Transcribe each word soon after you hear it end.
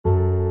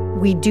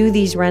we do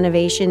these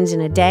renovations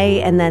in a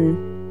day, and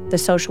then the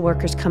social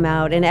workers come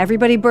out and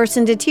everybody bursts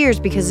into tears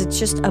because it's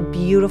just a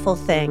beautiful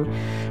thing.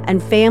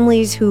 And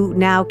families who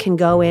now can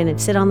go in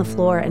and sit on the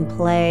floor and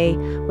play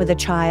with a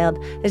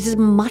child, this is a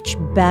much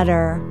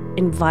better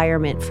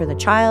environment for the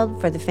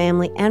child, for the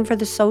family, and for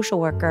the social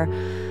worker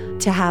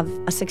to have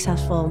a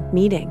successful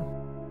meeting.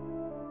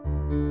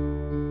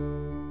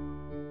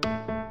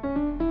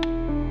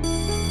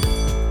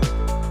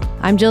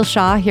 I'm Jill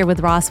Shaw here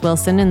with Ross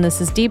Wilson, and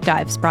this is Deep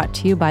Dives, brought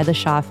to you by the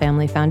Shaw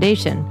Family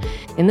Foundation.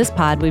 In this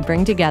pod, we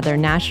bring together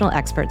national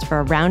experts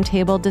for a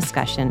roundtable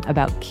discussion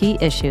about key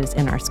issues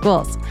in our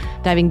schools,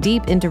 diving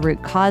deep into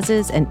root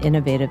causes and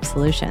innovative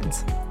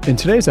solutions. In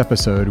today's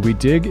episode, we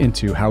dig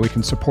into how we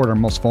can support our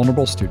most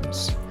vulnerable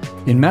students.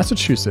 In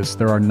Massachusetts,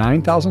 there are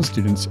 9,000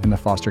 students in the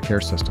foster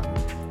care system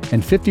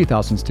and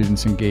 50,000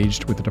 students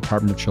engaged with the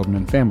Department of Children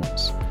and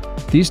Families.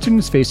 These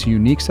students face a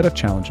unique set of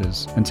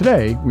challenges, and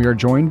today we are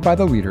joined by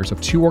the leaders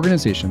of two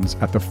organizations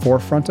at the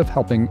forefront of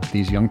helping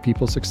these young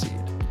people succeed.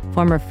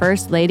 Former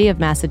First Lady of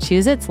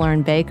Massachusetts,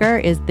 Lauren Baker,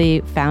 is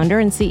the founder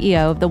and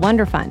CEO of the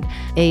Wonder Fund,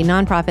 a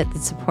nonprofit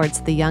that supports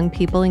the young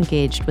people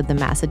engaged with the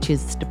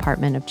Massachusetts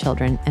Department of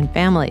Children and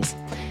Families.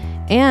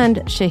 And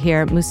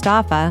Shahir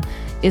Mustafa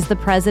is the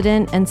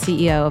president and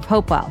CEO of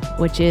Hopewell,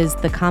 which is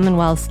the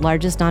Commonwealth's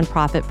largest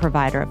nonprofit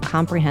provider of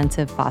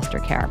comprehensive foster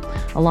care,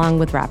 along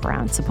with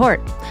wraparound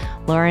support.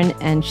 Lauren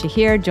and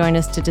Shahir join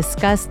us to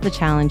discuss the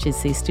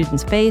challenges these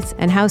students face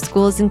and how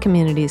schools and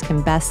communities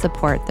can best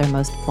support their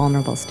most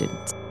vulnerable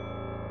students.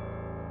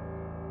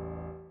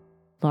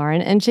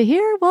 Lauren and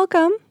Shahir,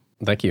 welcome.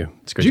 Thank you.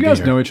 It's great Do you to guys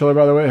be here. know each other,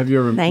 by the way? Have you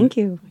ever? Thank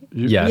you.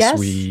 Yes.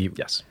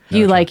 Do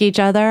you like each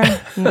other?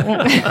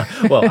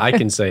 Well, I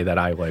can say that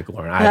I like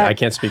Lauren. I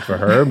can't speak for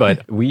her,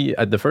 but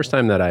the first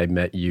time that I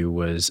met you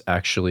was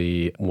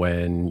actually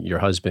when your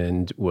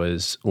husband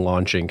was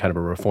launching kind of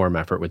a reform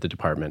effort with the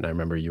department. I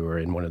remember you were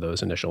in one of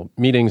those initial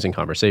meetings and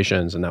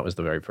conversations, and that was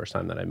the very first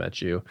time that I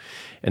met you.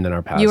 And then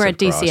our paths You were at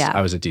crossed. DCF.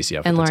 I was at DCF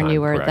And at the Lauren, time,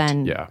 you were correct.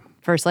 then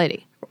First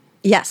Lady.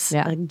 Yes,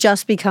 Yeah. I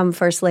just become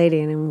First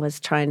Lady and was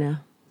trying to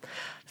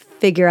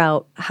figure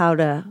out how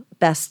to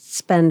best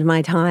spend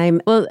my time.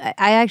 Well,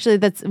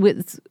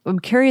 I'm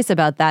curious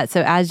about that.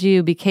 So as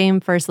you became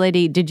First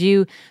Lady, did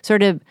you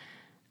sort of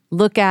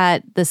look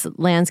at this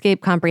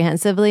landscape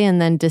comprehensively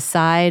and then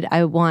decide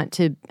I want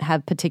to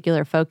have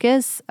particular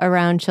focus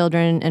around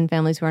children and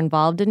families who are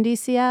involved in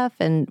DCF?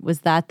 And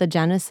was that the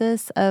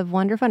genesis of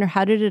Wonder Fund, or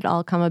how did it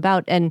all come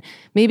about? And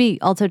maybe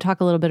also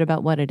talk a little bit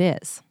about what it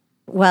is.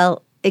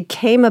 Well, it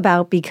came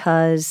about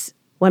because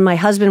when my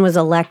husband was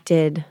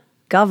elected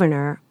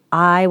governor,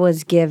 I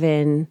was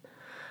given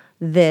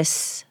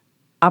this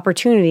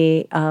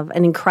opportunity of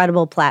an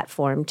incredible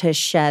platform to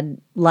shed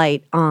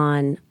light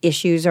on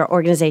issues or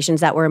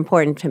organizations that were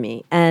important to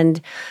me. And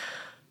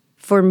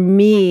for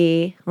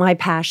me, my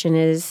passion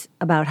is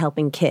about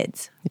helping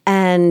kids.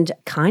 And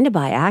kind of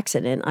by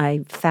accident,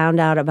 I found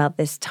out about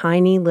this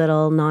tiny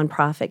little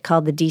nonprofit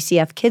called the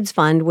DCF Kids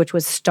Fund, which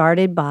was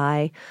started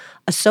by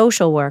a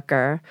social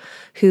worker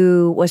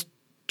who was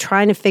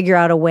trying to figure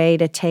out a way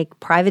to take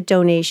private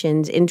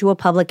donations into a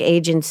public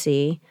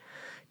agency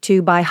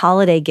to buy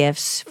holiday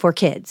gifts for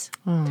kids.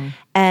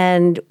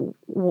 And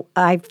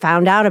I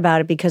found out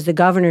about it because the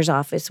governor's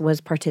office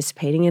was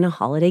participating in a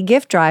holiday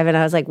gift drive. And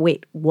I was like,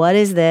 wait, what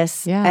is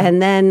this? Yeah.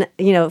 And then,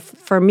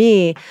 for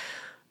me,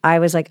 I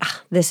was like,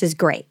 this is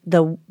great.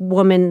 The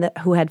woman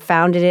who had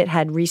founded it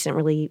had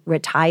recently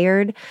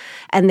retired,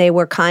 and they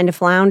were kind of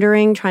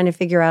floundering, trying to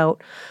figure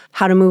out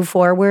how to move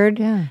forward.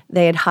 Yeah.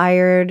 They had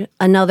hired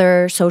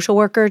another social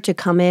worker to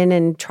come in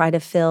and try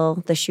to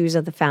fill the shoes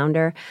of the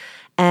founder.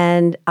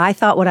 And I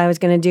thought what I was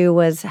going to do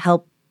was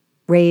help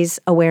raise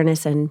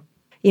awareness and,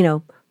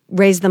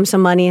 raise them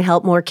some money and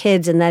help more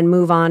kids and then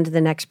move on to the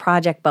next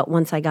project. But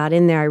once I got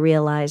in there, I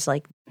realized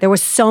there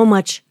was so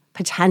much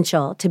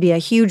potential to be a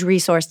huge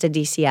resource to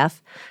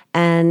DCF.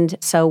 And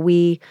so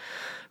we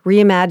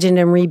reimagined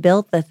and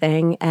rebuilt the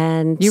thing.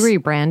 And You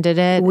rebranded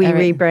it. we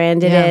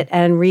rebranded it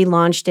and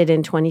relaunched it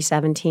in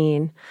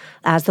 2017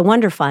 as the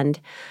Wonder Fund.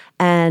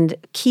 And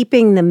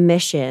keeping the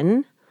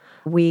mission,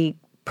 we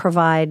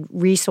provide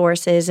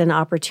resources and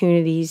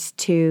opportunities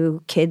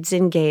to kids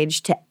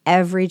engaged, to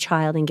every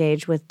child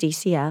engaged with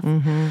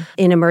DCF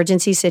in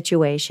emergency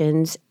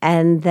situations.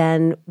 And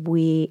then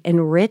we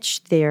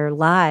enrich their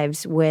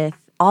lives with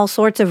all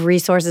sorts of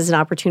resources and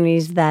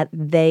opportunities that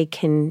they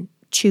can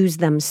choose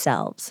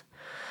themselves.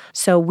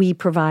 So we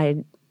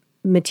provide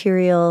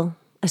material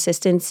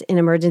assistance in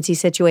emergency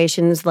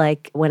situations,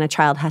 like when a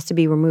child has to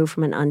be removed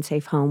from an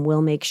unsafe home,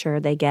 we'll make sure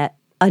they get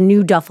a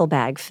new duffel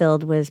bag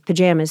filled with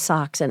pajamas,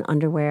 socks, and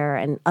underwear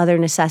and other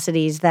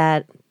necessities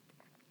that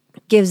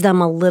gives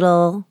them a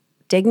little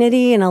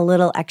dignity and a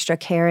little extra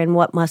care in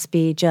what must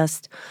be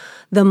just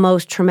the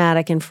most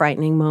traumatic and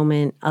frightening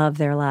moment of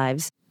their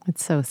lives.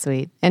 It's so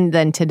sweet. And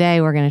then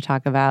today we're going to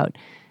talk about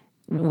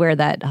where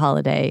that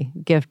holiday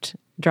gift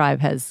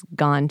drive has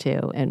gone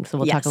to. And so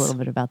we'll talk a little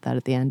bit about that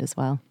at the end as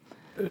well.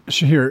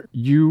 Shahir,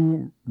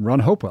 you run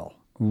Hopewell.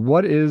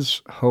 What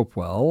is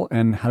Hopewell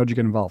and how did you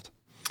get involved?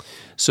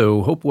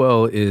 So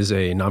Hopewell is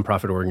a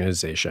nonprofit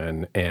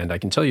organization, and I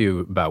can tell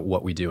you about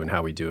what we do and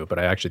how we do it, but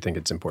I actually think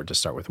it's important to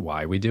start with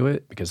why we do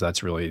it, because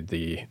that's really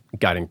the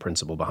guiding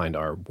principle behind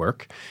our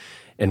work.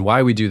 And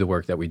why we do the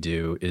work that we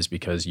do is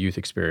because youth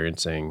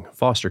experiencing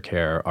foster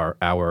care are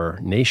our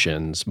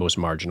nation's most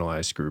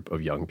marginalized group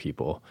of young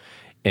people.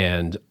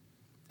 And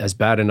as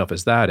bad enough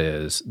as that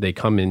is, they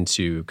come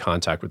into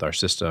contact with our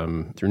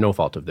system through no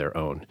fault of their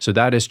own. So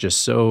that is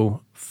just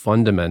so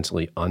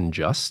fundamentally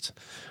unjust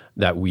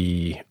that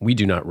we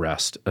do not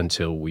rest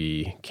until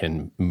we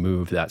can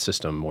move that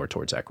system more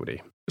towards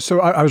equity. So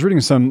I was reading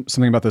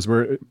something about this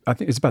where I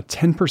think it's about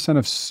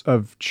 10%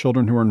 of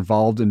children who are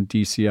involved in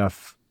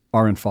DCF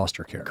are in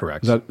foster care.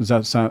 Correct. Is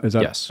that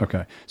Yes.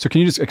 Okay. So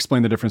can you just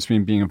explain the difference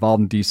between being involved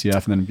in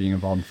DCF and then being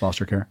involved in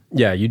foster care?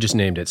 Yeah, you just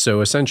named it.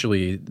 So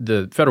essentially,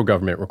 the federal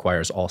government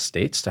requires all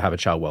states to have a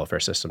child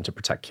welfare system to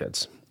protect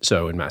kids.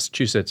 So in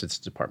Massachusetts, it's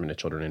the Department of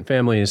Children and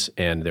Families,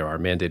 and there are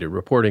mandated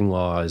reporting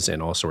laws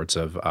and all sorts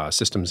of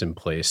systems in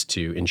place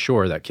to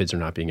ensure that kids are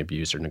not being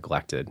abused or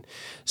neglected.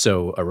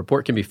 So a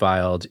report can be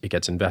filed, it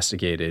gets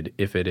investigated.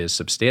 If it is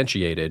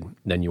substantiated,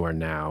 then you are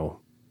now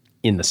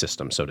in the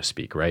system, so to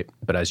speak, right?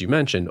 But as you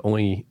mentioned,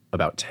 only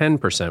about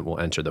 10% will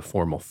enter the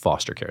formal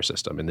foster care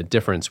system. And the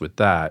difference with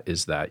that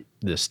is that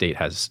the state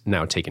has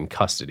now taken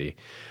custody.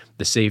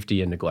 The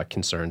safety and neglect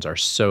concerns are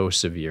so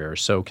severe,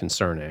 so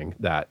concerning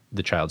that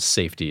the child's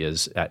safety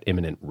is at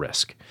imminent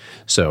risk.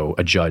 So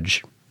a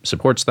judge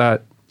supports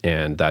that,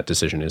 and that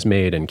decision is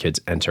made, and kids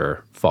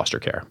enter foster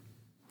care.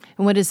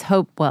 And what is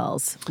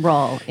Hopewell's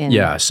role in?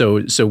 Yeah,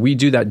 so we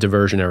do that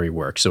diversionary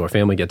work. So a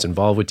family gets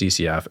involved with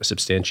DCF, a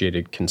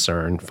substantiated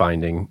concern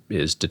finding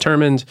is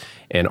determined,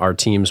 and our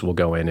teams will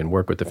go in and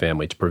work with the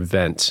family to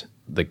prevent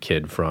the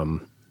kid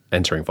from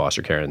entering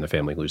foster care and the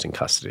family losing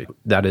custody.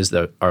 That is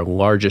our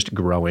largest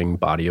growing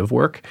body of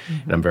work,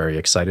 and I'm very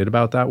excited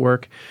about that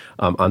work.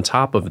 On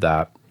top of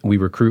that, we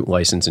recruit,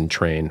 license, and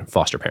train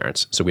foster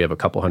parents. So we have a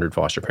couple hundred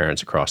foster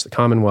parents across the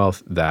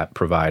Commonwealth that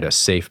provide a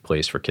safe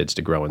place for kids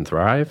to grow and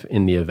thrive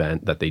in the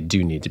event that they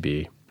do need to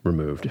be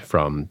removed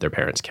from their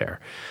parents' care.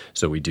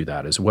 So we do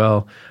that as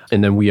well.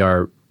 And then we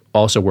are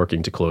also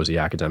working to close the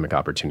academic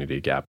opportunity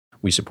gap.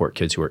 We support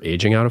kids who are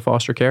aging out of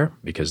foster care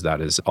because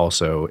that is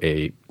also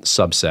a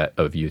subset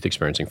of youth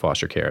experiencing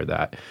foster care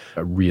that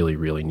really,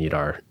 really need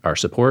our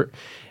support.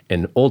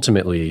 And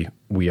ultimately,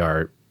 we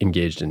are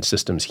engaged in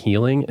systems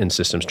healing and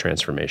systems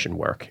transformation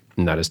work.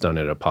 And that is done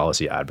at a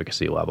policy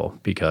advocacy level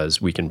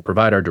because we can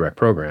provide our direct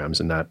programs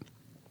and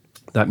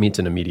that meets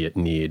an immediate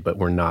need, but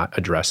we're not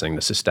addressing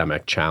the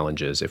systemic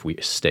challenges if we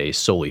stay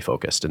solely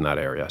focused in that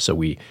area. So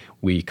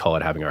we call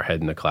it having our head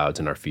in the clouds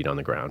and our feet on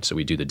the ground. So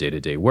we do the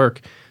day-to-day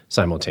work,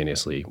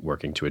 simultaneously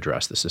working to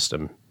address the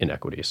system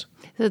inequities.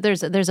 So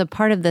there's a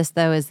part of this,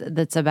 though,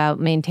 that's about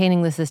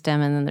maintaining the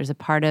system, and then there's a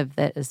part of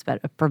that is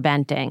about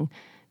preventing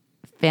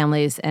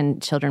families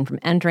and children from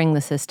entering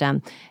the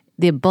system.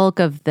 The bulk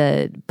of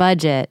the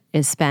budget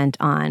is spent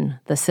on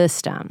the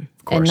system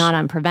and not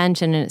on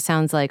prevention. And it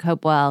sounds like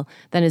Hopewell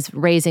then is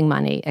raising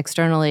money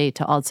externally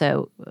to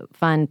also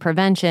fund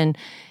prevention.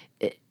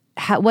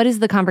 What is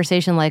the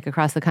conversation like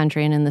across the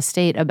country and in the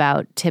state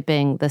about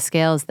tipping the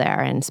scales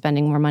there and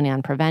spending more money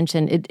on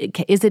prevention?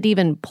 Is it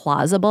even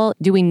plausible?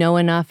 Do we know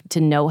enough to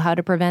know how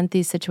to prevent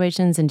these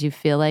situations? And do you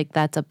feel like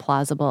that's a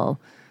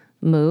plausible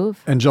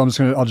move? And Jill,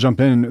 I'll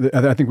jump in.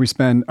 I think we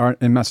spend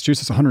in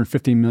Massachusetts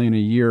 $150 million a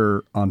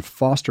year on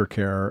foster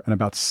care and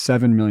about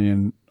 $7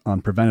 million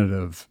on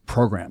preventative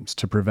programs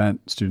to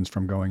prevent students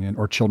from going in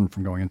or children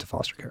from going into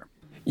foster care.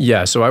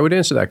 Yeah, so I would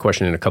answer that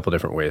question in a couple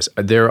different ways.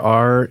 There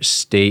are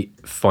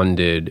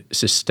state-funded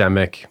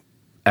systemic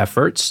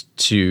efforts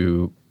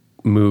to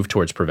move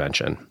towards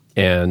prevention.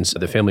 And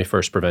the Family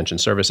First Prevention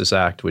Services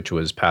Act, which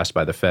was passed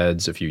by the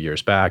feds a few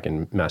years back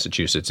in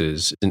Massachusetts,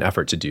 is an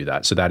effort to do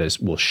that. So that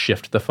will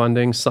shift the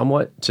funding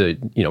somewhat to,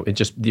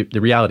 the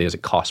reality is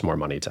it costs more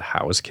money to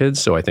house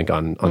kids. So I think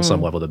on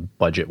some level, the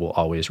budget will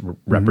always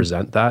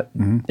represent that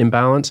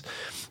imbalance.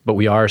 But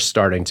we are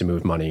starting to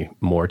move money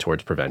more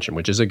towards prevention,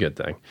 which is a good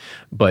thing.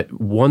 But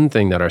one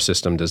thing that our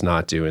system does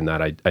not do, and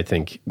that I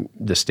think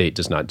the state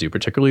does not do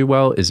particularly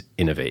well, is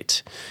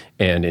innovate.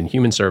 And in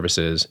human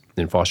services,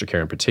 in foster care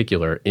in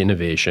particular,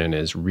 innovation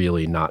is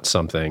really not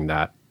something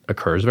that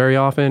occurs very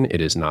often.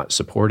 It is not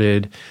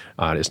supported.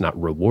 It is not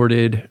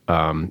rewarded.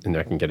 And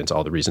I can get into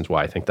all the reasons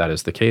why I think that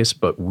is the case.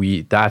 But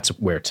that's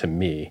where, to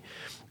me,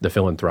 the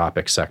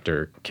philanthropic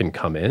sector can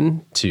come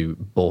in to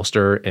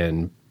bolster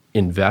and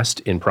invest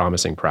in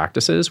promising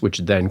practices, which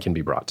then can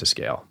be brought to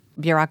scale.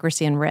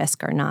 Bureaucracy and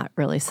risk are not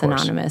really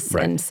synonymous,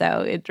 right. And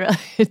so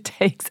it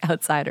takes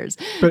outsiders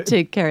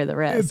to carry the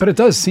risk. But it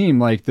does seem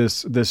like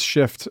this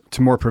shift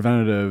to more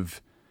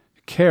preventative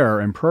care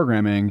and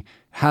programming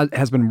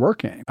has been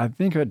working. I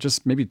think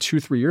just maybe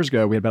 2-3 years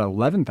ago, we had about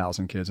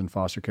 11,000 kids in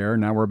foster care.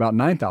 Now we're about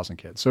 9,000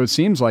 kids. So it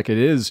seems like it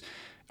is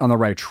on the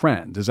right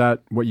trend. Is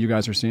that what you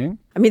guys are seeing?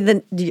 I mean,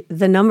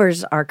 the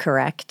numbers are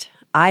correct.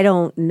 I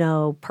don't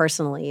know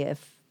personally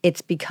if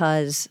it's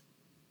because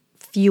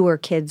fewer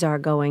kids are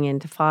going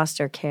into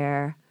foster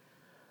care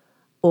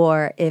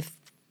or if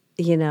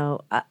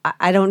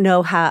I don't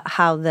know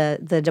how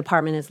the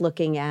department is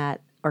looking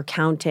at or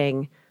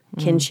counting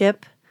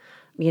kinship.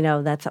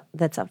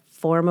 That's a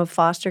form of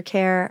foster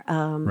care.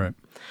 Right.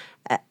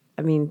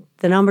 I mean,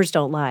 the numbers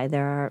don't lie.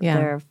 There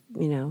are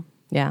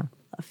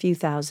a few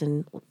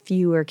thousand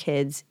fewer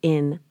kids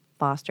in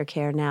foster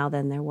care now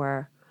than there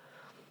were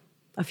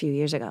a few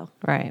years ago.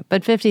 Right.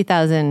 But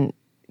 50,000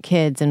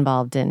 kids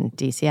involved in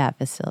DCF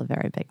is still a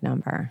very big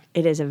number.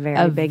 It is a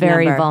very big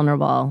very number.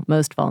 vulnerable,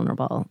 most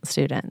vulnerable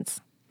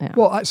students. Yeah.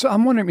 Well, so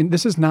I'm wondering,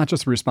 this is not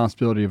just the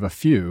responsibility of a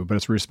few, but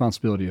it's the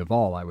responsibility of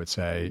all, I would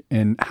say.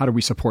 And how do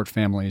we support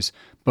families,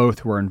 both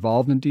who are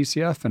involved in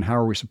DCF, and how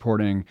are we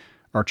supporting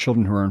our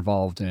children who are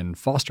involved in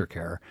foster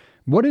care?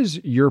 What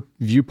is your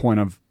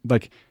viewpoint of,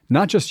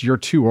 not just your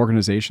two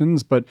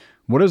organizations, but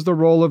what is the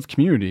role of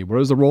community?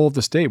 What is the role of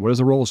the state? What is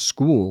the role of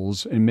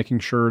schools in making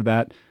sure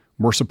that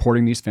we're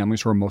supporting these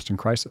families who are most in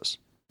crisis?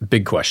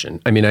 Big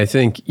question. I mean, I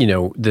think,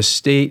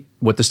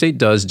 what the state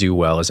does do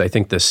well is I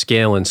think the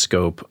scale and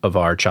scope of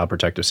our child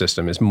protective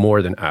system is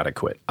more than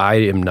adequate. I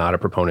am not a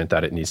proponent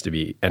that it needs to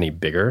be any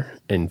bigger.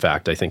 In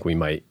fact, I think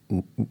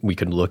we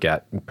could look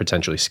at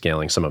potentially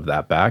scaling some of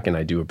that back. And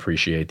I do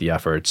appreciate the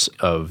efforts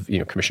of,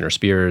 Commissioner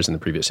Spears and the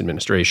previous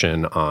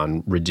administration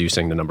on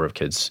reducing the number of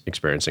kids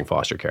experiencing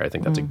foster care. I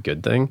think that's a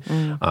good thing.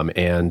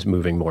 And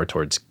moving more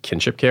towards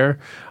kinship care.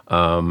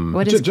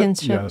 What is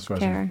kinship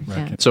care?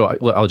 Right. So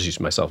I'll just use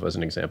myself as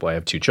an example. I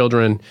have 2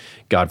 children.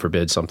 God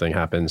forbid something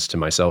happens to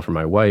myself or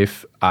my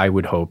wife. I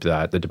would hope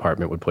that the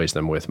department would place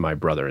them with my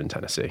brother in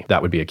Tennessee.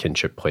 That would be a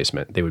kinship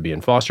placement. They would be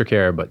in foster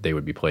care, but they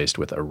would be placed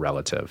with a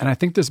relative. And I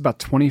think there's about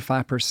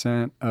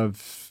 25%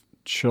 of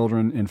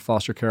children in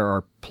foster care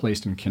are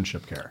placed in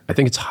kinship care. I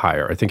think it's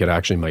higher. I think it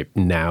actually might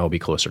now be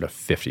closer to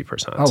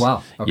 50%. Oh,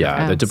 wow. Okay.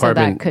 Yeah, the so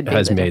department that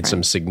has made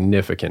some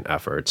significant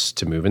efforts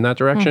to move in that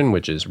direction,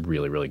 which is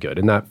really, really good.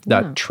 And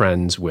that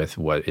trends with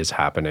what is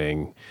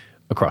happening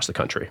across the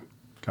country.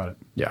 Got it.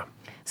 Yeah.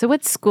 So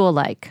what's school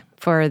like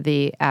for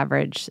the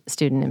average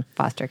student in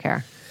foster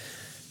care?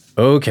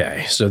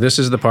 Okay, so this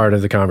is the part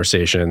of the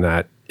conversation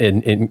that,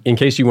 in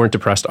case you weren't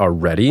depressed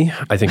already,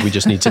 I think we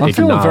just need to I'm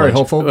acknowledge. feeling very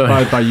hopeful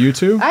by you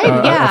two.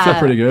 I feel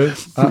pretty good.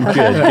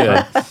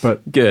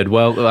 Good.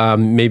 Well,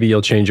 maybe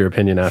you'll change your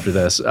opinion after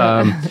this.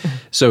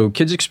 So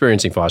kids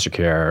experiencing foster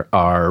care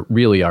are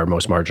really our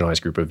most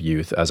marginalized group of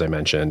youth, as I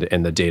mentioned,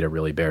 and the data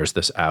really bears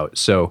this out.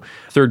 So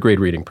 3rd grade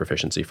reading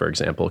proficiency, for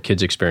example,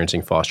 kids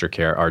experiencing foster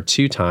care are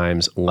 2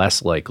 times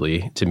less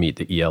likely to meet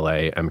the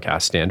ELA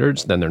MCAS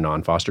standards than their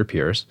non-foster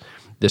peers.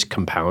 This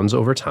compounds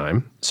over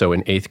time. So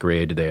in 8th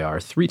grade, they are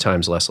 3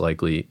 times less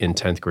likely. In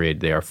 10th grade,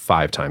 they are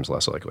 5 times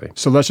less likely.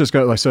 So let's just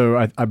go.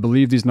 I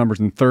believe these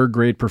numbers in 3rd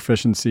grade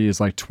proficiency is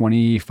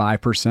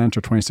 25%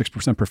 or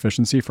 26%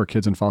 proficiency for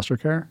kids in foster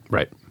care.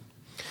 Right.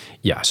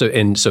 Yeah. So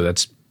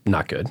that's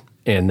not good.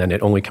 And then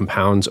it only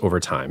compounds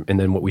over time. And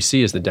then what we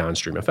see is the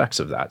downstream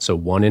effects of that. So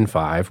 1 in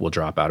 5 will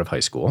drop out of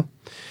high school.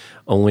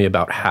 Only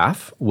about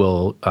half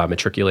will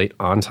matriculate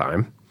on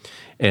time.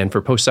 And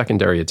for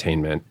post-secondary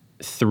attainment,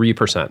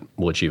 3%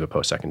 will achieve a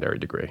post-secondary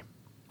degree,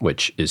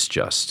 which is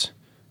just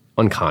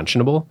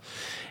unconscionable.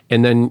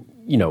 And then,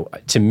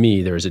 to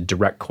me, there is a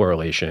direct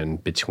correlation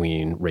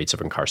between rates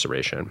of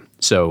incarceration.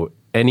 So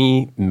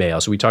any male,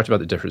 so we talked about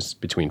the difference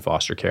between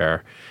foster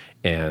care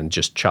and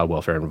just child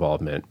welfare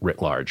involvement writ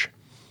large.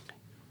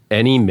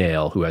 Any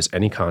male who has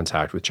any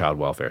contact with child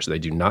welfare, so they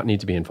do not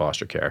need to be in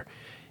foster care,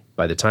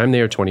 by the time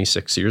they are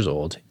 26 years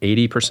old,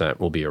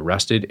 80% will be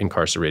arrested,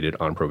 incarcerated,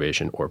 on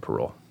probation, or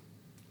parole.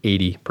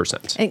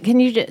 80%. Can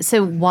you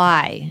so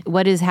why?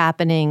 What is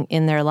happening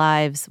in their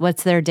lives?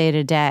 What's their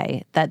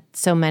day-to-day that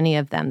so many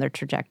of them, their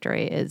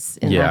trajectory is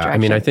in that direction? I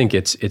mean, I think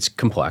it's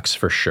complex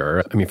for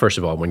sure. I mean, first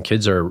of all, when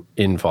kids are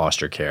in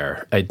foster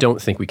care, I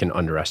don't think we can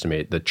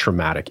underestimate the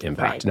traumatic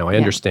impact. Right. Now, I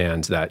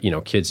understand that,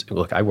 kids,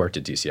 look, I worked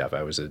at DCF.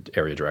 I was an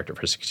area director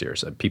for 6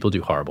 years. People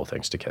do horrible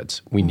things to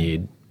kids. We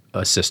need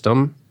a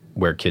system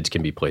where kids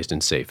can be placed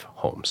in safe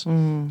homes.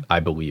 I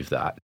believe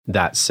that.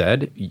 That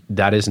said,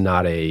 that is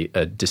not a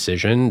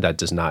decision that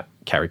does not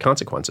carry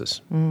consequences,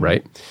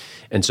 right?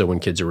 And so when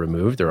kids are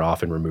removed, they're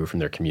often removed from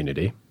their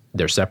community.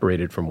 They're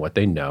separated from what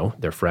they know,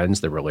 their friends,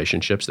 their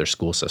relationships, their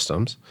school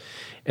systems.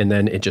 And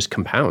then it just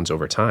compounds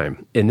over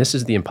time. And this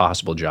is the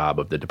impossible job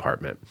of the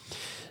department.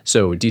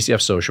 So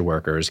DCF social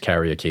workers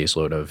carry a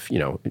caseload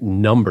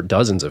of,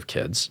 dozens of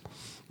kids.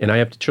 And I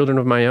have children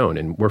of my own,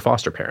 and we're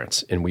foster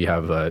parents. And we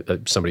have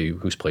somebody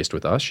who's placed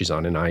with us. She's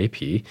on an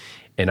IEP.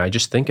 And I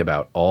just think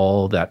about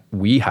all that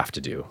we have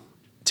to do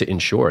to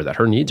ensure that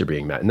her needs are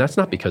being met. And that's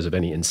not because of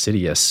any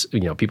insidious,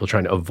 people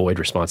trying to avoid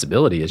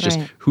responsibility. It's just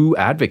who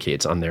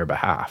advocates on their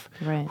behalf.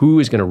 Right.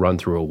 Who is going to run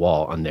through a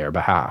wall on their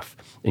behalf?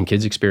 And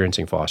kids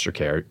experiencing foster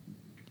care,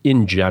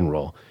 in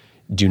general,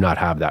 do not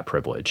have that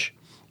privilege.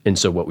 And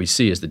so what we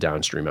see is the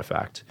downstream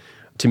effect.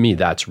 To me,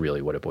 that's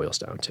really what it boils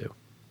down to.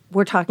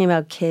 We're talking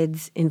about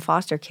kids in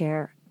foster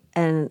care.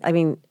 And I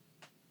mean,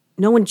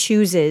 no one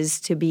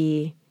chooses to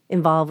be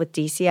involved with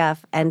DCF.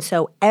 And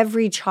so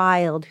every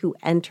child who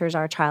enters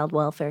our child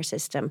welfare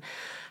system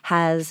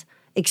has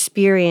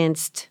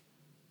experienced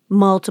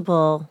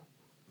multiple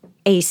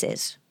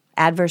ACEs,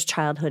 adverse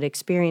childhood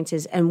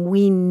experiences. And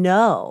we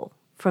know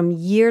from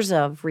years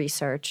of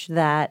research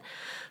that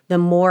the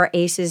more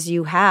ACEs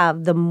you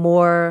have, the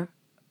more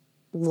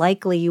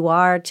likely you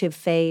are to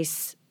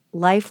face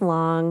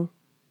lifelong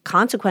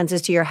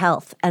consequences to your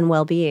health and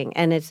well-being.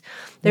 And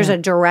there's a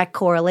direct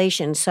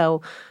correlation.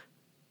 So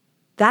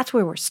that's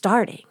where we're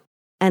starting.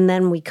 And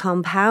then we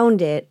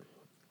compound it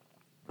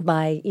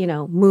by,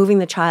 moving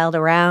the child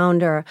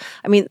around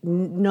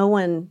no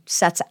one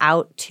sets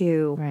out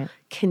to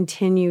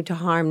continue to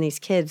harm these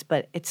kids,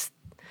 but it's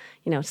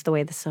the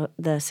way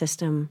the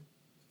system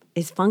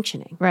is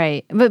functioning.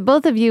 Right. But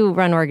both of you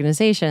run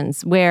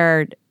organizations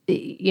where,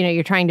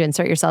 you're trying to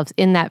insert yourselves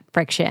in that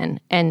friction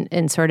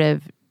and sort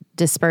of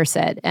disperse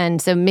it.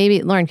 And so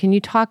maybe, Lauren, can you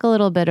talk a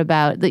little bit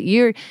about that?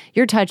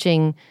 You're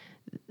touching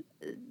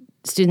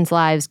students'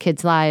 lives,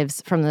 kids'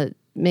 lives from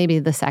maybe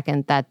the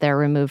second that they're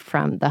removed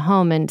from the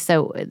home. And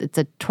so it's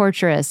a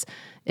torturous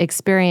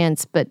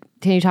experience, but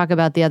can you talk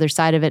about the other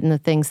side of it and the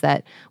things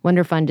that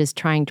WonderFund is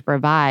trying to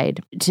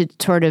provide to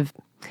sort of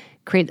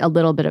create a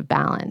little bit of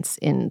balance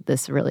in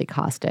this really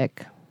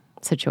caustic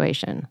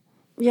situation?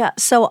 Yeah,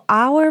 so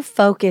our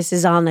focus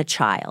is on the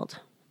child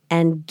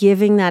and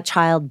giving that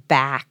child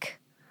back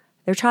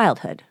their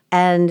childhood.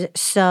 And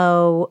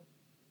so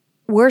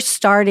we're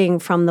starting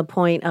from the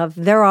point of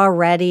they're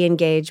already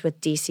engaged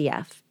with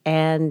DCF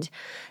and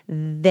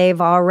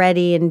they've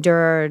already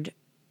endured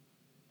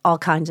all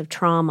kinds of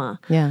trauma.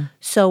 Yeah.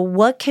 So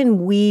what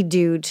can we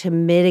do to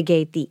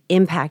mitigate the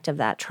impact of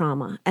that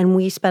trauma? And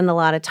we spend a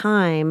lot of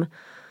time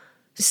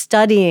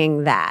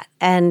studying that.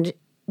 And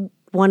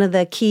one of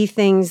the key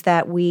things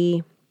that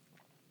we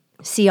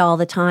see all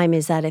the time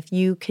is that if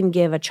you can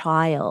give a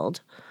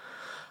child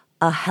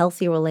a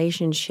healthy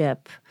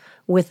relationship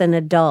with an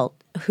adult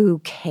who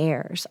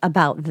cares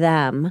about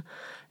them,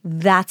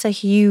 that's a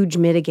huge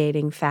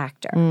mitigating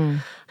factor.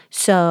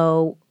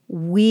 So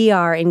we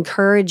are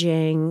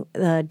encouraging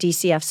the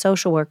DCF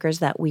social workers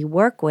that we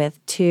work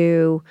with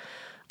to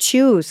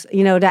choose,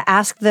 to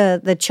ask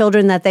the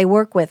children that they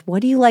work with,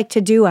 what do you like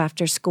to do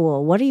after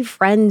school? What are your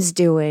friends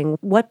doing?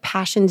 What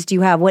passions do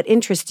you have? What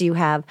interests do you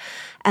have?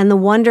 And the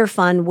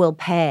WonderFund will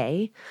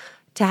pay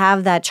to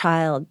have that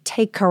child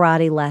take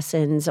karate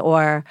lessons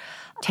or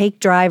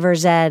take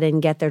driver's ed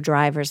and get their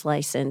driver's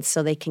license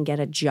so they can get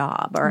a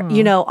job or,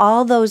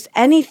 all those,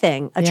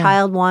 anything a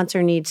child wants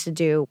or needs to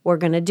do, we're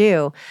going to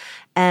do.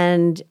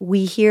 And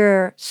we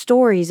hear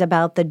stories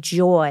about the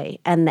joy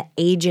and the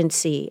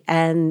agency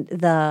and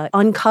the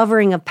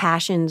uncovering of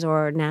passions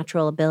or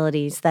natural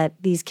abilities that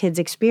these kids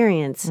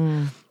experience.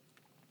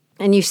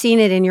 And you've seen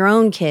it in your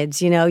own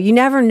kids, you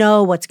never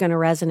know what's going to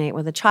resonate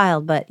with a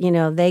child, but,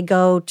 they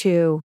go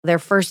to their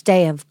first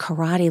day of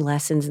karate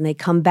lessons and they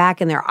come back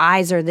and their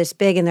eyes are this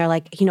big and they're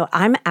like,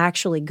 I'm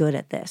actually good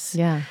at this.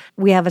 Yeah.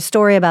 We have a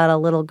story about a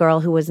little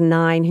girl who was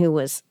 9 who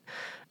was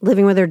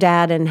living with her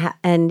dad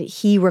and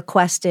he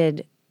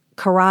requested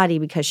karate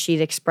because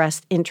she'd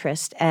expressed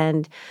interest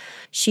and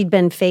she'd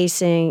been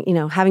facing,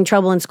 having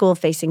trouble in school,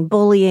 facing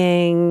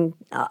bullying,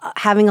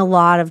 having a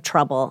lot of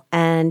trouble.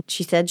 And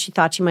she said she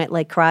thought she might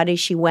like karate.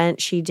 She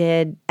went, she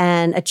did,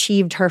 and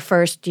achieved her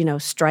first,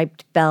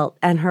 striped belt.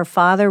 And her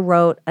father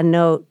wrote a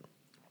note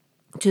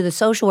to the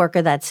social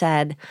worker that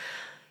said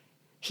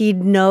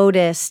he'd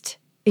noticed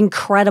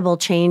incredible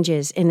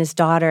changes in his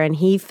daughter and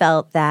he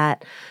felt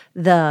that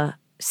the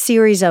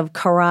series of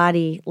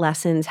karate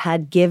lessons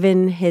had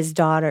given his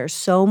daughter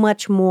so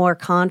much more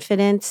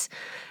confidence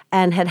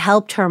and had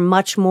helped her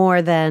much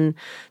more than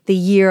the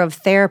year of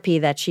therapy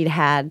that she'd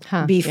had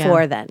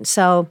before then.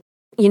 So,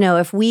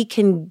 if we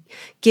can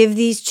give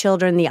these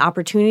children the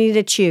opportunity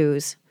to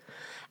choose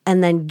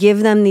and then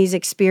give them these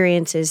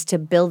experiences to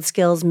build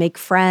skills, make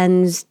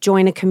friends,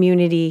 join a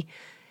community,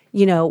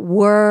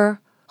 we're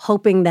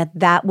hoping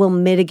that will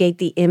mitigate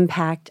the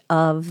impact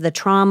of the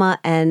trauma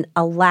and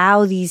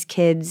allow these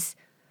kids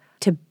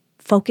to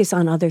focus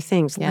on other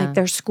things like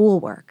their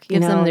schoolwork.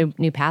 Gives them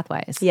new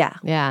pathways. Yeah.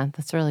 Yeah,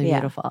 that's really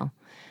beautiful.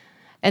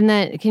 And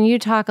then can you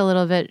talk a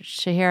little bit,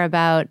 Shahir,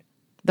 about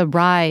the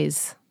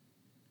RISE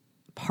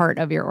part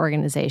of your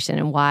organization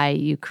and why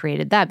you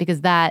created that?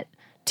 Because that,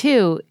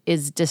 too,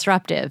 is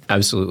disruptive.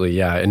 Absolutely,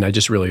 yeah. And I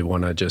just really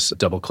want to just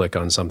double click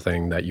on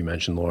something that you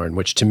mentioned, Lauren,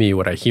 which to me,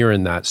 what I hear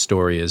in that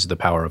story is the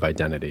power of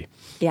identity.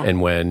 Yeah. And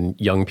when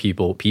young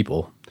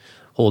people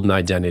hold an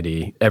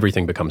identity,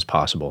 everything becomes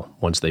possible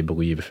once they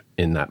believe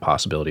in that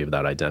possibility of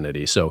that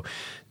identity. So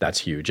that's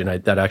huge.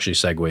 And that actually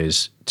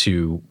segues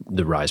to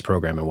the RISE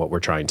program and what we're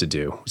trying to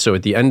do. So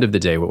at the end of the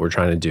day, what we're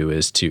trying to do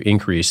is to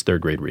increase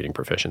third grade reading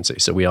proficiency.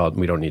 So we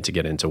don't need to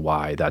get into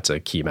why that's a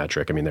key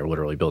metric. I mean, they're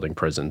literally building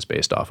prisons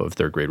based off of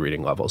third grade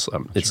reading levels.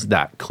 It's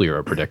that clear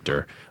a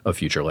predictor of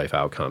future life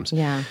outcomes.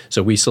 Yeah.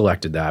 So we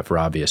selected that for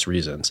obvious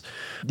reasons.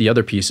 The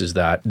other piece is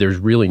that there's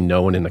really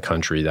no one in the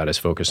country that is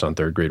focused on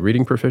third grade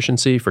reading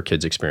proficiency for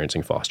kids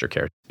experiencing foster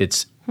care.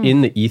 It's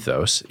in the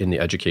ethos, in the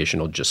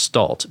educational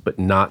gestalt, but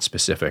not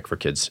specific for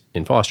kids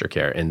in foster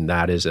care. And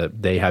that is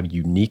they have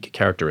unique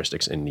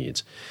characteristics and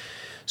needs.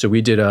 So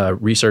we did a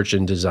research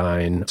and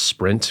design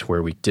sprint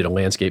where we did a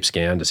landscape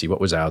scan to see what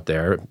was out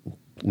there.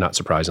 Not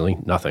surprisingly,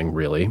 nothing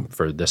really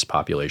for this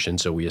population.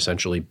 So we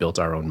essentially built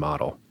our own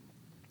model.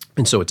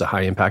 And so it's a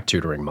high impact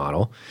tutoring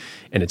model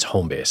and it's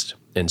home-based.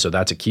 And so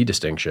that's a key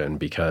distinction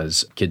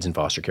because kids in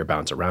foster care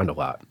bounce around a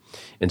lot.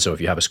 And so if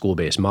you have a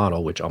school-based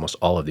model, which almost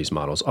all of these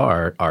models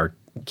are, our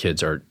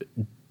kids are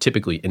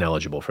typically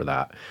ineligible for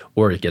that,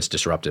 or it gets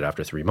disrupted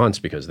after 3 months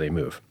because they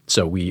move.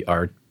 So we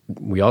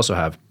also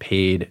have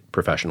paid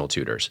professional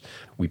tutors.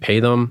 We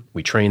pay them,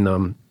 we train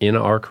them in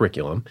our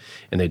curriculum,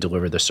 and they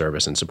deliver the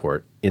service and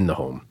support in the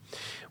home.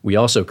 We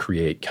also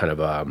create kind of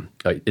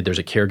there's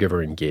a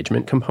caregiver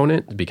engagement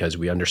component because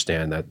we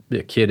understand that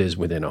the kid is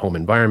within a home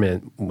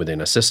environment,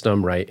 within a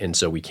system, right? And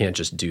so we can't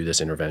just do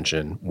this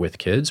intervention with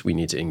kids. We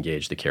need to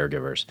engage the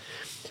caregivers.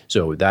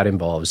 So that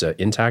involves an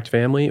intact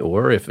family,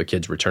 or if a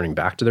kid's returning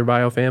back to their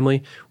bio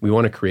family, we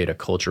want to create a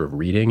culture of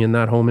reading in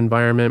that home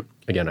environment.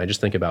 Again, I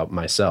just think about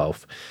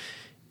myself.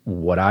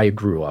 What I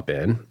grew up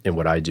in and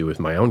what I do with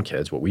my own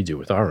kids, what we do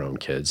with our own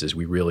kids is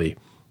we really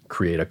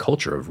create a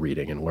culture of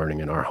reading and learning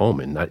in our home.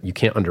 And that you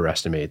can't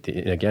underestimate,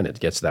 again, it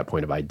gets to that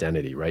point of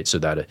identity, right? So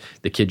that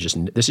the kid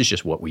this is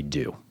just what we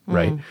do,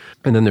 right?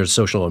 And then there's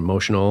social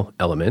emotional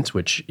element,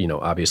 which,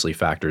 obviously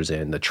factors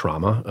in the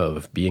trauma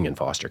of being in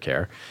foster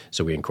care.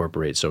 So we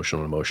incorporate social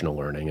and emotional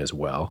learning as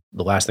well.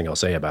 The last thing I'll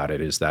say about it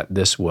is that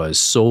this was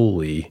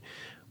solely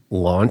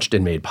launched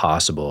and made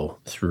possible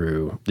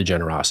through the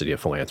generosity of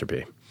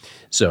philanthropy.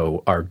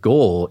 So our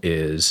goal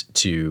is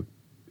to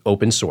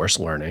open source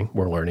learning.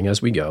 We're learning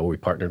as we go. We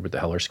partnered with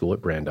the Heller School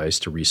at Brandeis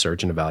to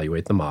research and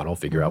evaluate the model,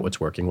 figure out what's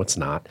working, what's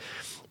not,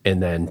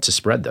 and then to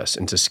spread this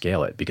and to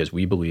scale it because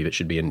we believe it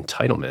should be an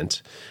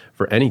entitlement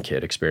for any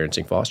kid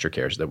experiencing foster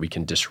care so that we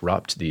can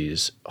disrupt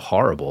these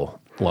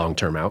horrible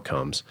long-term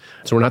outcomes.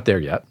 So we're not there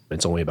yet.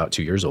 It's only about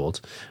 2 years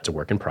old. It's a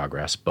work in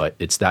progress, but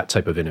it's that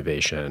type of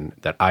innovation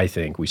that I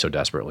think we so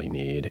desperately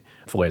need.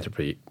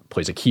 Philanthropy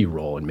plays a key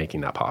role in making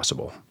that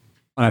possible.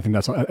 I think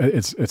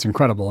it's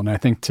incredible. And I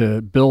think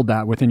to build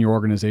that within your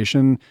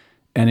organization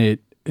and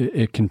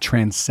it can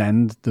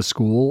transcend the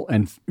school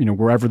and,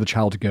 wherever the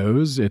child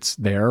goes, it's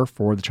there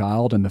for the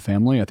child and the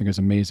family, I think is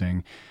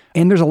amazing.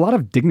 And there's a lot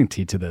of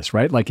dignity to this,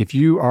 right? Like if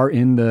you are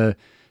in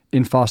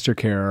foster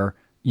care,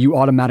 you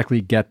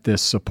automatically get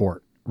this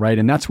support, right?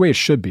 And that's the way it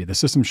should be. The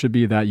system should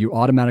be that you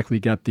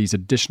automatically get these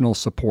additional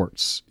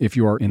supports if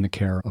you are in the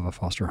care of a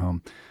foster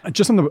home.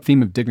 Just on the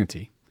theme of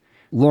dignity,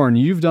 Lauren,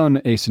 you've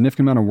done a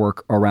significant amount of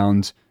work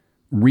around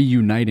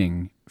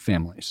reuniting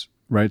families,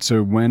 right?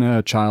 So when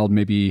a child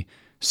may be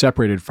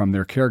separated from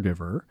their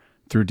caregiver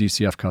through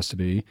DCF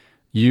custody,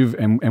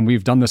 and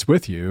we've done this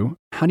with you,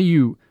 how do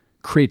you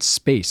create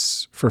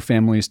space for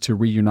families to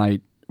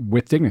reunite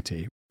with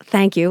dignity?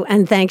 Thank you.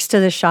 And thanks to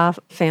the Shaw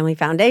Family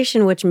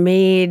Foundation, which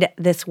made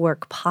this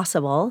work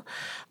possible.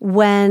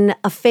 When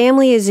a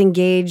family is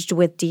engaged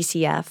with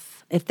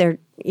DCF, if they're,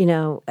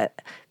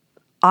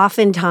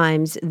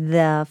 oftentimes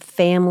the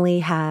family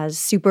has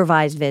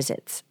supervised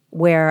visits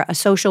where a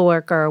social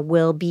worker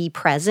will be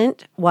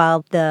present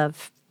while the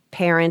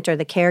parent or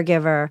the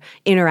caregiver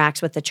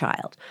interacts with the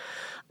child.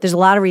 There's a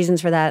lot of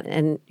reasons for that.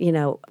 And,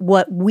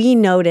 what we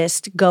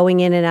noticed going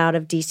in and out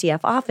of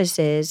DCF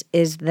offices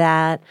is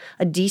that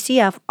a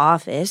DCF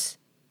office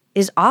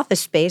is office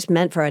space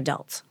meant for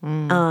adults.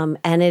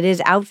 And it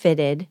is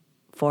outfitted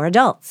for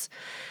adults.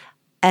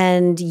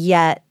 And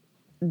yet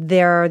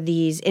there are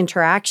these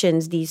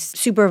interactions, these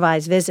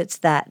supervised visits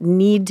that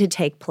need to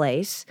take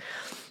place.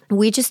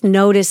 We just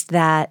noticed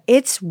that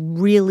it's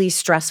really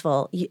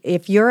stressful.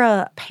 If you're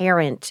a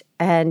parent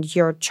and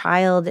your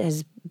child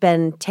has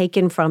been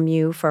taken from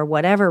you for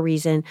whatever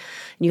reason,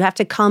 you have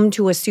to come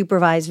to a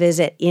supervised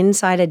visit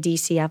inside a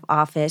DCF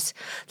office,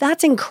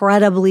 that's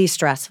incredibly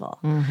stressful.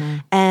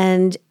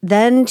 And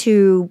then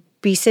to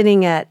be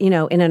sitting at, in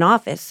an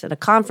office at a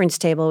conference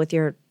table with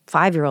your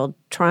 5-year-old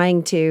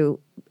trying to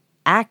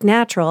act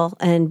natural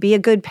and be a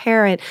good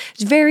parent,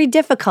 it's very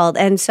difficult.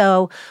 And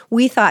so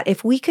we thought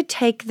if we could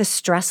take the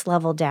stress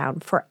level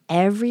down for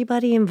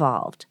everybody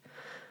involved,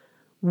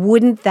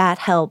 wouldn't that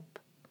help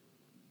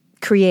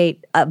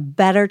create a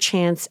better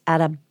chance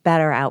at a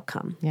better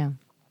outcome? Yeah.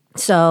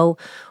 So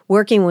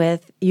working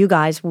with you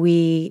guys,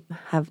 we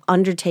have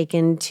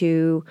undertaken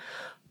to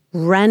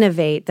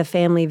renovate the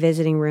family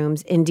visiting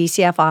rooms in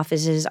DCF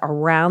offices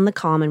around the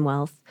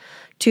Commonwealth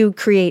to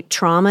create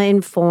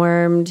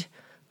trauma-informed,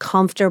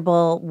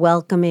 comfortable,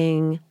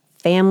 welcoming,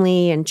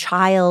 family and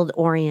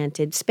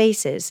child-oriented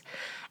spaces.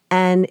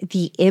 And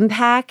the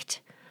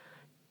impact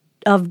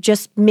of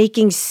just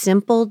making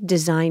simple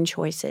design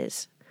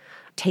choices,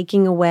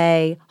 taking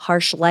away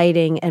harsh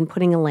lighting and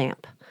putting a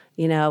lamp,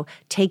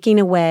 taking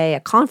away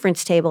a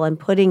conference table and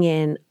putting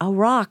in a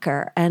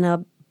rocker and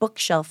a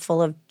bookshelf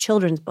full of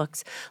children's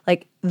books.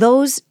 Like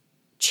those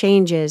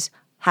changes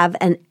have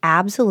an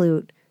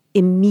absolute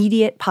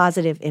immediate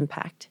positive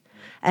impact.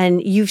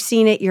 And you've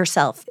seen it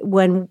yourself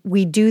when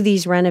we do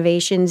these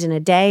renovations in a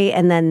day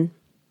and then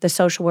the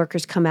social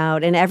workers come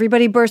out and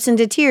everybody bursts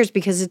into tears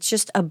because it's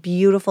just a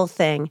beautiful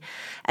thing.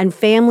 And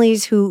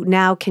families who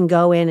now can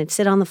go in and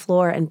sit on the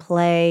floor and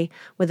play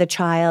with a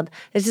child,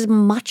 this is a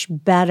much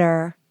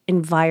better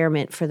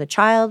environment for the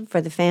child,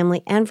 for the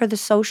family, and for the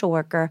social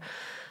worker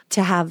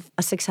to have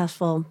a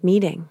successful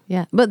meeting.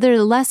 Yeah. But there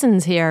are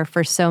lessons here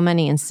for so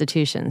many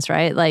institutions,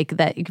 right? Like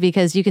that,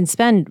 because you can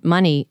spend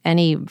money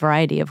any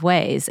variety of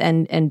ways.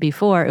 And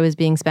before it was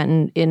being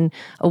spent in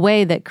a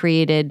way that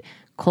created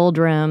cold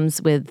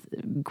rooms with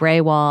gray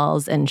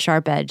walls and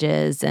sharp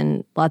edges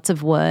and lots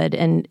of wood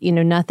and,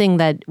 nothing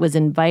that was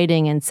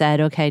inviting and said,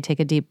 okay, take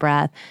a deep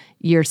breath.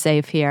 You're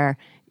safe here.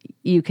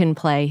 You can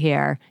play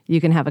here. You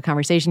can have a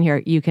conversation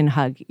here. You can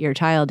hug your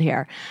child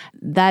here.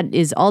 That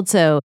is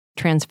also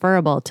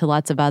transferable to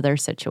lots of other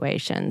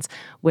situations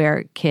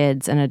where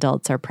kids and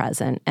adults are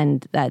present,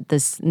 and that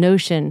this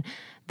notion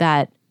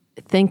that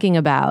thinking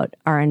about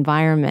our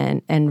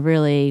environment and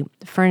really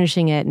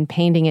furnishing it and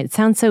painting it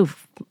sounds so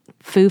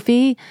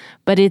foofy,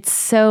 but it's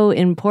so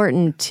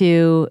important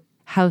to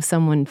how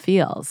someone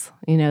feels,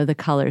 the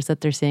colors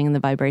that they're seeing and the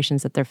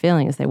vibrations that they're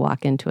feeling as they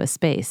walk into a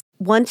space.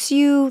 Once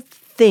you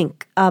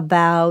think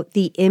about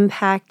the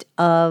impact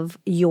of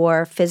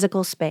your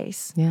physical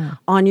space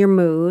on your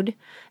mood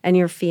and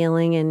your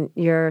feeling and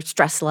your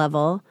stress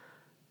level,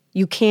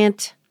 you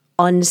can't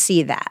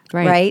unsee that,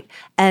 right?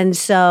 And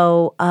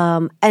so,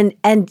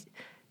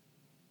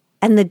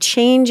 and the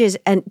changes,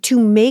 and to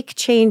make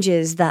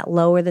changes that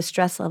lower the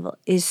stress level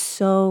is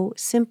so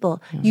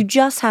simple. You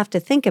just have to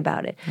think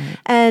about it.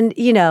 And,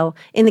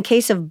 in the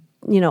case of,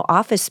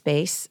 office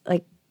space,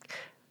 like,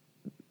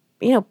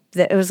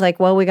 it was like,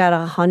 well, we got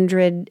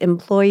 100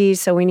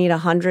 employees, so we need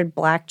 100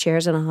 black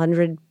chairs and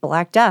 100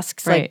 black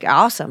desks. Like,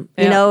 awesome.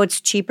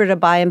 It's cheaper to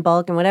buy in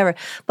bulk and whatever.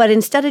 But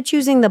instead of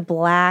choosing the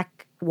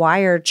black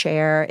wire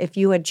chair, if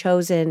you had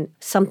chosen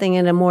something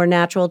in a more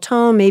natural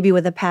tone, maybe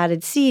with a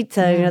padded seat,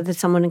 so, that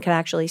someone could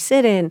actually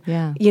sit in,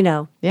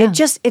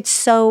 it's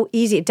so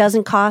easy. It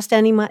doesn't cost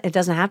any money. It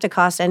doesn't have to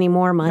cost any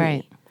more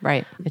money.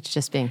 Right. It's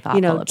just being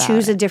thoughtful about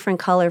choose it. a different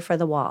color for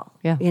the wall.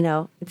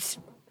 It's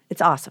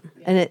awesome.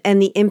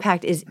 And the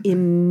impact is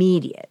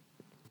immediate.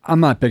 I'm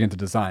not big into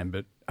design,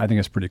 but I think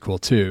it's pretty cool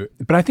too.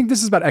 But I think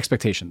this is about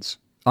expectations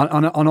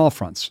on all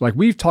fronts. Like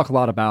we've talked a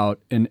lot about,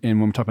 when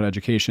we talk about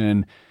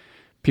education,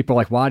 people are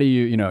like, why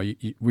do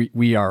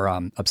we are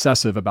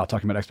obsessive about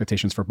talking about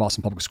expectations for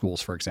Boston Public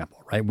Schools, for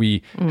example, right?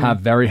 We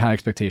have very high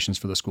expectations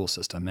for the school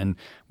system. And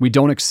we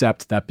don't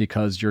accept that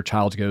because your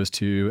child goes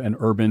to an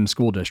urban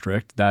school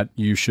district that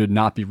you should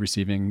not be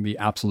receiving the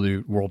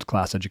absolute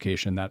world-class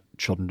education that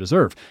children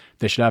deserve.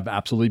 They should have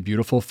absolutely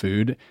beautiful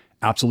food,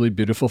 absolutely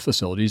beautiful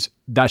facilities.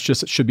 That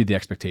just should be the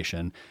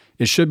expectation.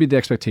 It should be the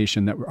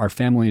expectation that our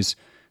families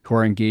who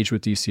are engaged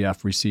with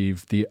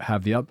DCF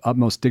have the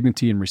utmost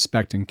dignity and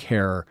respect and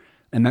care,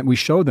 and that we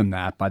show them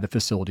that by the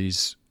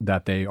facilities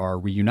that they are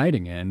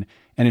reuniting in.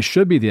 And it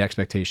should be the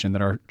expectation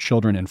that our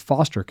children in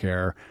foster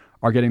care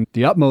are getting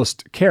the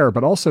utmost care,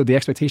 but also the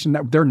expectation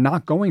that they're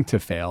not going to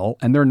fail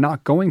and they're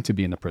not going to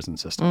be in the prison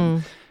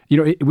system.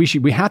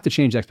 We have to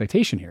change the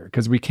expectation here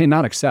because we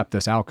cannot accept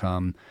this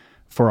outcome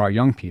for our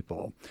young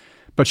people.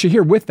 But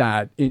Shahir, with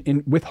that,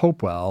 with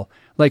Hopewell,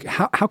 like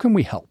how can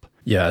we help?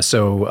 Yeah,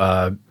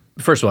 so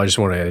first of all, I just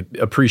want to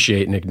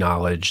appreciate and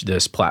acknowledge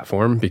this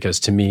platform, because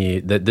to me,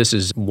 that this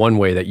is one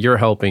way that you're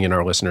helping and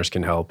our listeners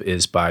can help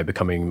is by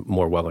becoming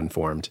more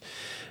well-informed.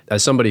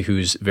 As somebody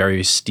who's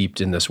very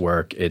steeped in this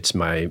work, it's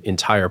my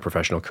entire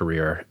professional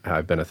career.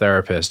 I've been a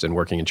therapist and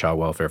working in child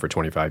welfare for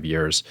 25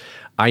 years.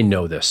 I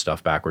know this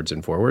stuff backwards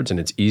and forwards, and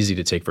it's easy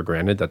to take for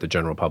granted that the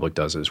general public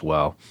does as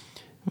well.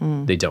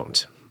 They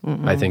don't.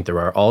 I think there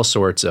are all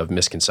sorts of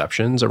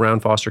misconceptions around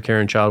foster care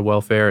and child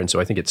welfare, and so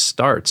I think it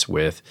starts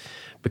with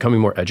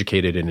becoming more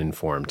educated and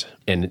informed.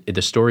 And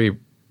the story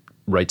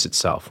writes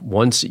itself.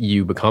 Once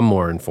you become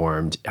more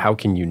informed, how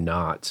can you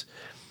not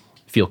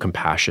feel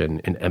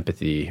compassion and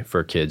empathy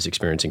for kids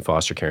experiencing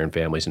foster care and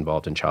families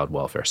involved in child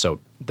welfare?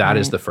 So that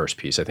is the first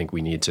piece. I think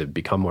we need to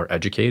become more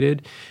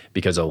educated,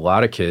 because a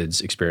lot of kids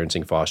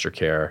experiencing foster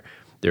care,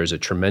 there's a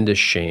tremendous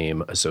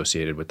shame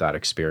associated with that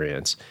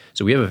experience.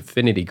 So we have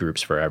affinity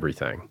groups for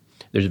everything.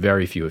 There's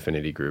very few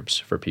affinity groups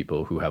for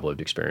people who have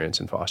lived experience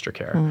in foster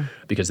care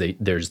because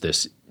there's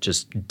this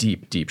just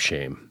deep, deep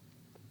shame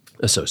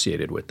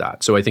associated with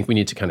that. So I think we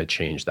need to kind of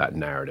change that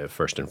narrative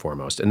first and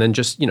foremost. And then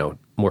just,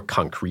 more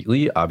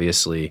concretely,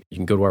 obviously, you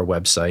can go to our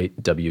website,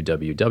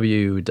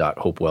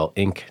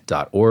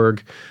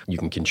 www.hopewellinc.org. You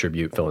can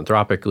contribute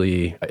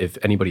philanthropically. If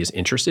anybody is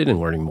interested in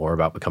learning more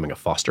about becoming a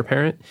foster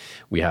parent,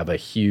 we have a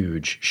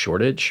huge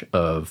shortage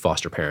of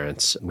foster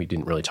parents. We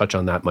didn't really touch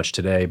on that much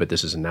today, but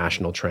this is a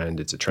national trend.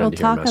 It's a trend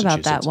here in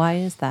Massachusetts. Talk about that. Why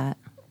is that?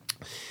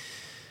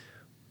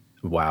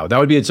 Wow, that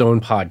would be its own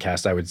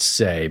podcast, I would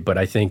say. But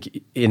I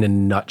think in a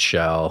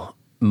nutshell,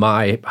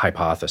 my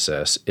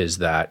hypothesis is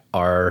that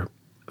our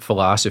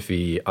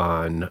philosophy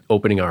on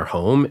opening our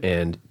home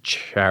and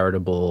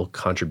charitable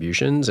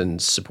contributions and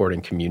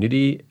supporting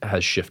community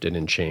has shifted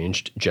and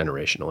changed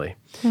generationally.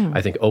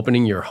 I think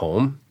opening your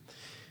home,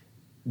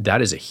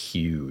 that is a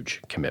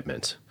huge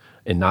commitment.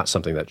 and not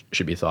something that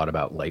should be thought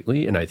about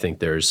lightly. And I think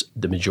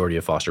the majority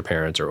of foster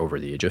parents are over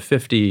the age of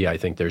 50. I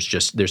think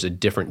there's a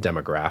different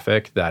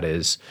demographic that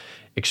is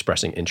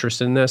expressing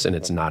interest in this, and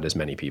it's not as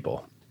many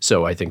people.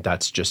 So I think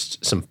that's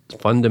just some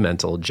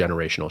fundamental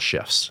generational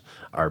shifts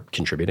are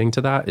contributing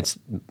to that. It's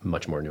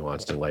much more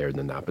nuanced and layered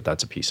than that, but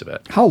that's a piece of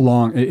it. How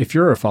long, if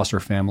you're a foster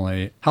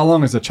family, how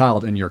long is a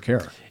child in your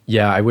care?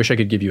 Yeah, I wish I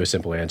could give you a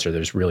simple answer.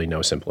 There's really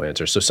no simple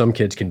answer. So some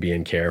kids can be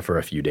in care for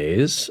a few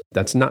days.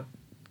 That's not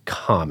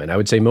common. I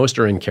would say most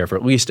are in care for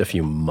at least a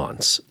few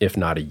months, if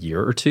not a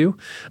year or two.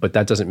 But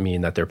that doesn't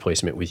mean that their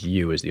placement with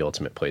you is the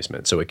ultimate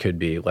placement. So it could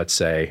be, let's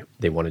say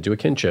they want to do a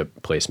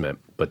kinship placement,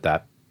 but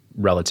that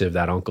relative,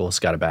 that uncle's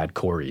got a bad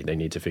Corey. They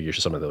need to figure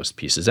some of those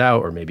pieces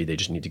out, or maybe they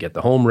just need to get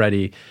the home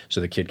ready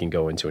so the kid can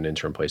go into an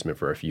interim placement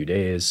for a few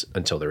days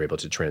until they're able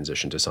to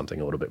transition to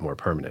something a little bit more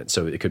permanent.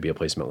 So it could be a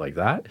placement like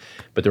that.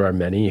 But there are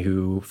many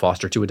who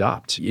foster to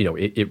adopt.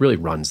 It really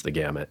runs the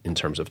gamut in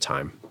terms of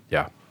time.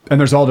 Yeah. And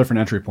there's all different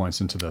entry points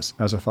into this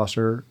as a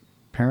foster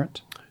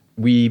parent?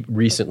 We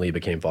recently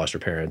became foster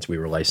parents. We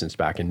were licensed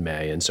back in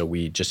May. And so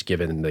we just,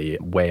 given the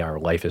way our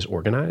life is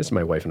organized,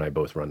 my wife and I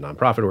both run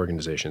nonprofit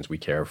organizations. We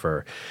care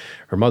for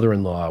her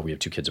mother-in-law. We have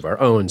 2 kids of our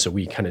own. So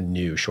we kind of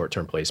knew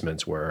short-term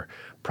placements were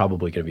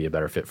probably going to be a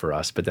better fit for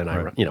us. But then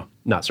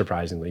not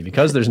surprisingly,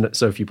 because there's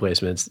so few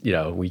placements,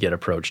 we get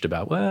approached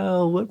about,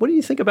 well, what do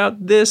you think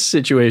about this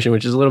situation,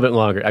 which is a little bit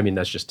longer. I mean,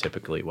 that's just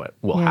typically what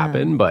will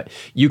happen. But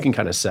you can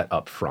kind of set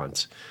up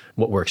front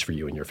what works for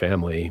you and your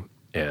family.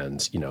 And,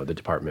 the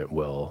department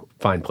will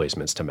find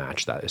placements to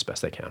match that as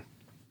best they can.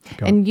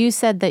 And you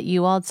said that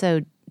you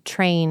also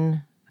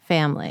train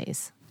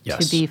families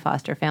Yes. to be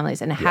foster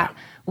families. And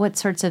what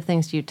sorts of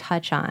things do you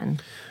touch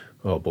on?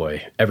 Oh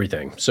boy,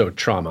 everything. So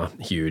trauma,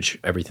 huge.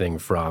 Everything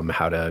from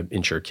how to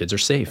ensure kids are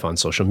safe on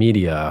social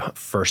media,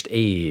 first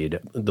aid,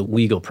 the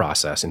legal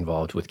process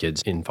involved with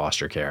kids in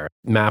foster care.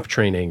 MAP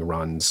training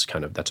runs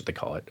that's what they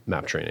call it,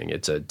 MAP training.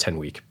 It's a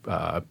 10-week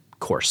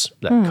course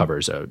that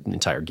covers an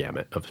entire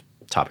gamut of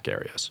topic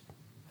areas.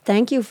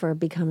 Thank you for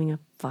becoming a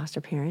foster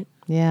parent.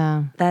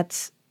 Yeah.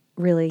 That's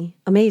really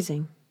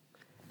amazing.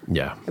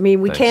 Yeah. I mean,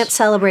 we thanks. can't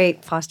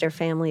celebrate foster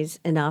families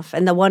enough.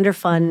 And the Wonder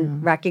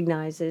Fund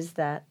recognizes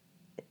that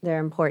their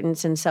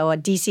importance. And so a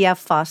DCF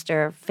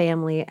foster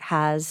family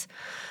has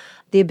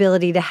the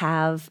ability to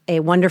have a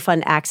Wonder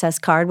Fund access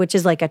card, which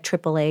is like a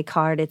AAA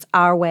card. It's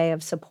our way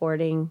of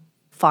supporting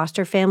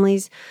foster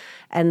families.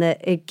 And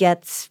it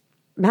gets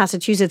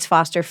Massachusetts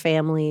foster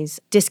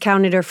families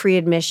discounted or free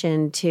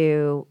admission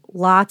to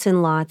lots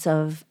and lots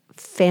of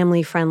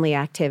family-friendly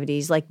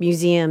activities like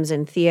museums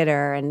and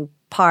theater and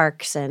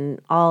parks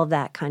and all of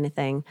that kind of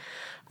thing.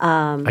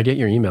 I get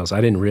your emails. I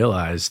didn't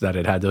realize that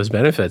it had those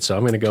benefits, so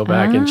I'm going to go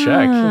back and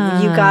check.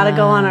 You got to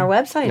go on our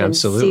website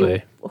Absolutely.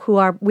 and see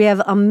we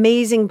have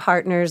amazing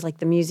partners like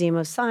the Museum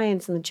of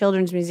Science and the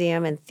Children's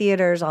Museum and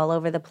theaters all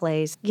over the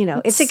place.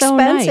 It's so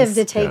expensive nice.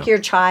 to take your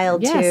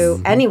child Yes.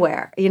 to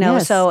anywhere,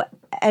 Yes. so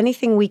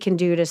anything we can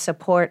do to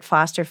support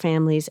foster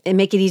families and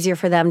make it easier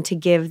for them to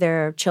give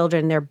their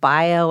children, their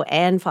bio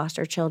and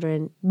foster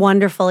children,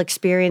 wonderful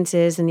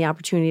experiences and the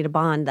opportunity to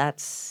bond,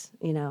 that's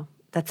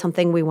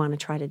something we want to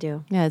try to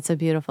do. Yeah, it's a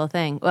beautiful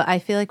thing. Well, I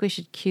feel like we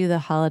should cue the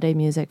holiday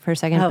music for a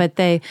second, but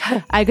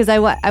because I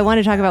want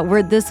to talk about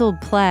where this will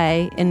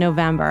play in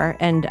November,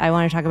 and I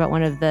want to talk about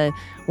one of the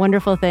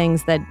wonderful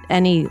things that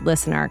any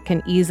listener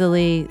can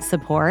easily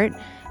support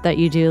that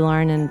you do,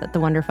 Lauren, and that the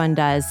Wonder Fund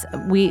does.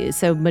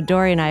 So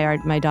Midori and I,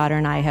 my daughter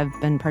and I, have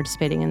been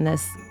participating in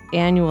this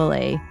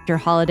annually, your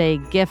holiday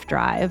gift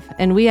drive,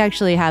 and we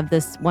actually have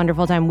this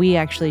wonderful time. We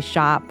actually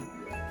shop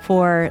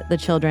for the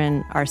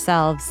children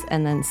ourselves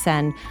and then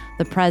send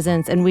the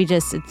presents. And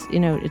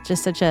it's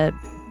just such a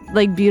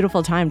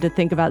beautiful time to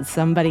think about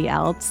somebody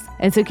else.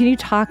 And so can you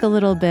talk a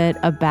little bit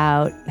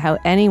about how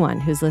anyone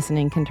who's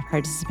listening can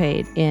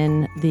participate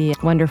in the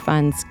Wonder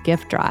Fund's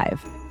gift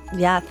drive?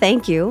 Yeah,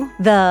 thank you.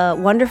 The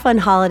Wonder Fund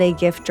Holiday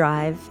Gift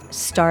Drive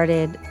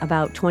started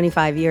about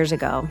 25 years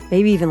ago,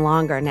 maybe even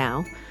longer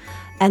now.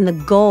 And the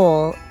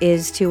goal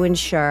is to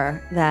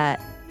ensure that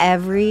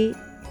every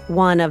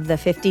one of the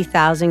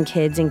 50,000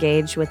 kids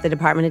engaged with the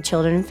Department of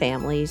Children and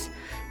Families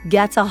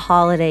gets a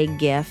holiday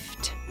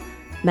gift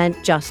meant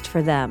just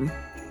for them.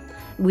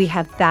 We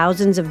have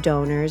thousands of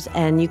donors,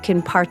 and you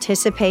can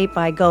participate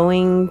by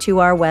going to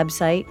our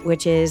website,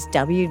 which is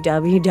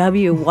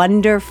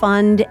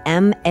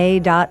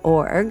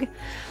www.wonderfundma.org.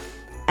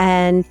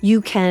 And you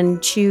can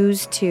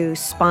choose to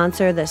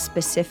sponsor the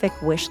specific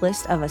wish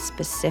list of a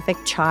specific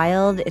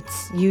child.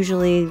 It's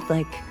usually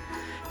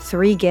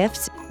 3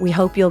 gifts. We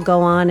hope you'll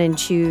go on and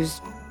choose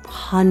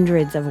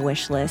hundreds of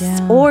wish lists.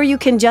 Yeah. Or you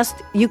can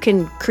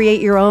create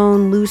your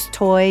own loose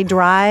toy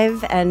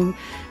drive and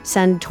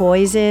send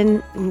toys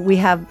in. We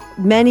have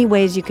many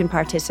ways you can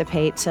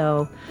participate.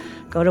 So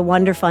go to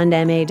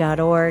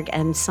wonderfundma.org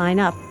and sign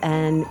up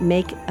and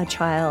make a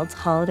child's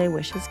holiday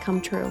wishes come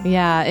true.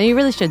 Yeah, and you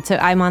really should. So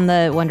I'm on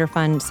the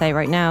WonderFund site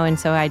right now, and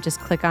so I just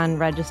click on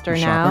register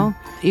now.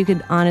 You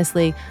could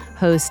honestly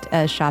host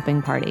a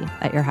shopping party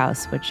at your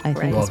house, which I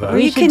think is what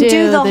we you should can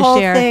do the this whole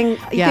year. thing.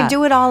 You can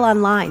do it all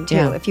online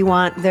too if you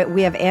want.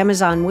 We have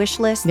Amazon wish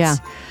lists. Yeah.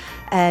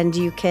 And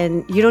you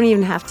don't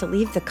even have to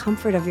leave the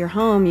comfort of your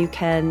home. You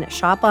can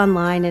shop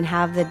online and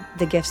have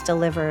the gifts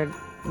delivered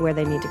where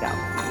they need to go.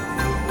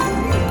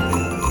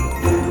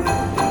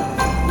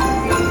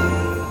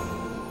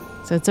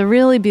 So it's a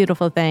really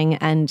beautiful thing.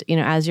 And,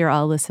 as you're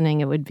all listening,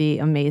 it would be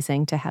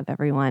amazing to have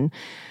everyone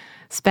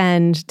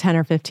spend 10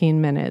 or 15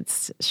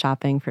 minutes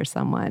shopping for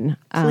someone.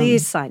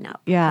 Please sign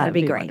up. Yeah, that'd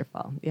be great.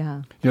 Wonderful.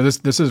 Yeah.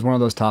 This is one of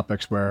those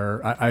topics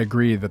where I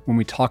agree that when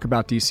we talk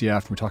about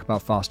DCF, we talk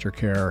about foster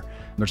care,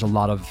 there's a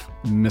lot of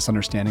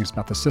misunderstandings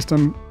about the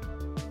system.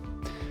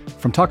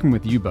 From talking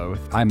with you both,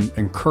 I'm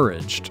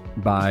encouraged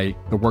by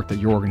the work that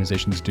your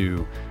organizations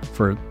do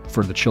for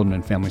the children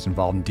and families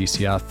involved in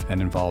DCF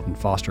and involved in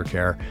foster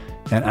care.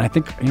 And I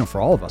think, for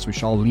all of us, we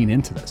should all lean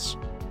into this.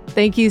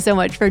 Thank you so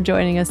much for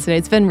joining us today.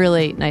 It's been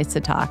really nice to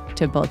talk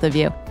to both of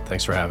you.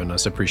 Thanks for having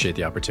us. Appreciate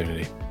the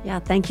opportunity. Yeah,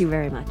 thank you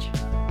very much.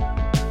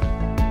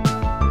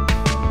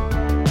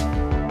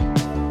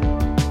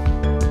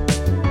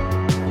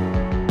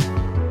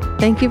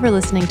 Thank you for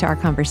listening to our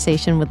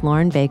conversation with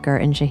Lauren Baker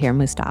and Shahir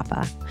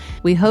Mustafa.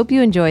 We hope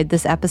you enjoyed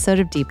this episode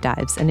of Deep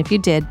Dives, and if you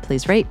did,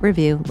 please rate,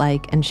 review,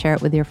 like, and share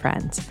it with your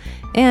friends.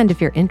 And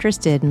if you're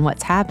interested in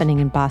what's happening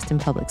in Boston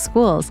Public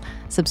Schools,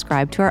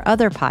 subscribe to our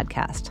other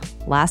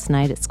podcast, Last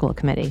Night at School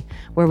Committee,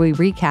 where we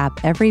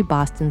recap every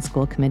Boston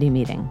School Committee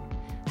meeting.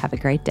 Have a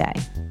great day.